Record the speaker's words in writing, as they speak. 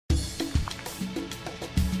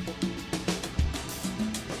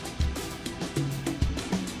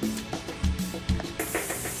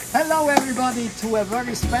Hello everybody to a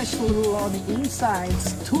very special RHULANI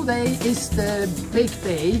Insights. Today is the big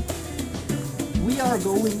day. We are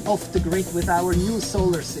going off the grid with our new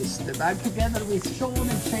solar system. I'm together with Sean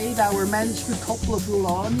and Jade, our management couple of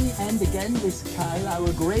RHULANI, and again with Kyle,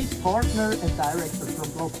 our great partner and director from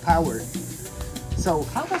Blockpower. So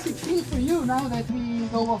how does it feel for you now that we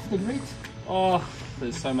go off the grid? Oh,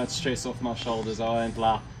 there's so much stress off my shoulders, I won't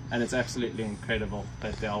lie. And it's absolutely incredible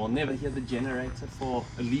that I will never hear the generator for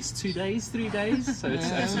at least 2 days, 3 days, so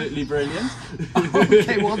it's absolutely brilliant.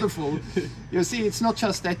 Okay, wonderful. You see, it's not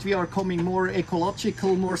just that we are coming more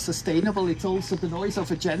ecological, more sustainable, it's also the noise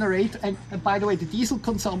of a generator. And by the way, the diesel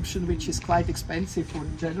consumption, which is quite expensive for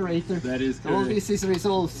the generator. That is correct. All this is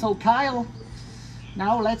resolved. So Kyle,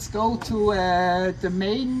 now let's go to the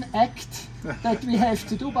main act that we have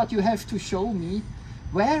to do, but you have to show me.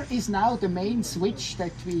 Where is now the main switch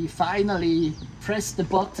that we finally press the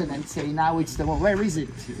button and say now it's the one? Where is it?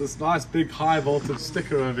 This nice big high voltage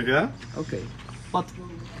sticker over here. Okay, but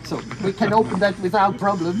so we can open that without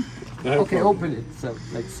problem. No okay, problem. open it. So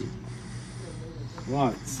let's see.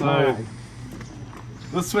 Right, so Right.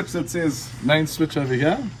 this switch that says main switch over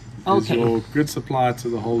here is Okay. your grid supply to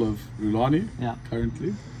the whole of RHULANI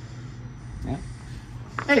currently. Yeah.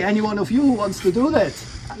 Hey, any one of you who wants to do that?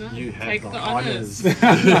 You have the honors.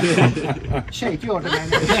 Shade, you're the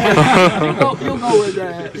manager. you go with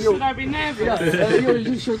Should I be nervous? yeah,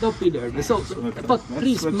 you should not be nervous. So, but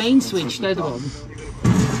please, main switch, that one.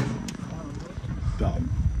 Done.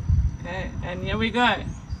 Okay, and here we go.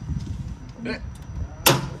 There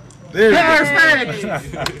we go.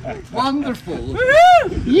 Perfect! Wonderful.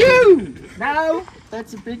 You! Now,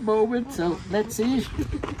 that's a big moment, so let's see.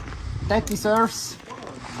 That deserves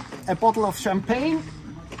a bottle of champagne.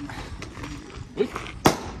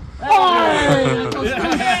 Oh,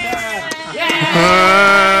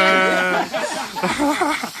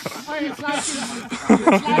 it's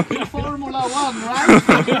like in Formula 1, right?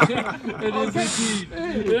 It is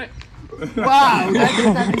indeed. Wow,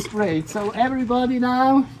 that is great. So everybody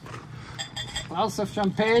now, glass of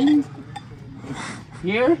champagne.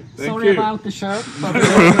 Here, sorry you. about the shirt, but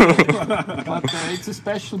it's a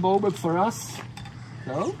special moment for us.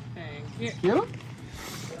 So, Thank you. you.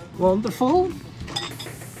 Wonderful.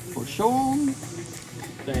 For Sean.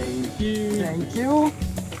 Thank you. Thank you.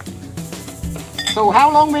 So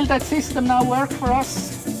how long will that system now work for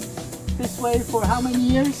us? This way for how many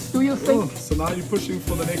years do you think? Oh, so now you're pushing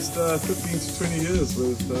for the next 15 to 20 years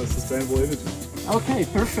with sustainable energy. Okay,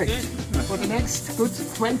 perfect. For the next good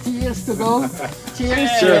 20 years to go. Cheers.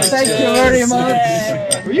 Cheers. Thank you very much.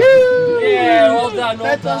 Yeah, well done,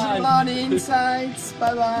 well That was done. RHULANI Insights.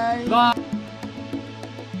 Bye-bye. Bye.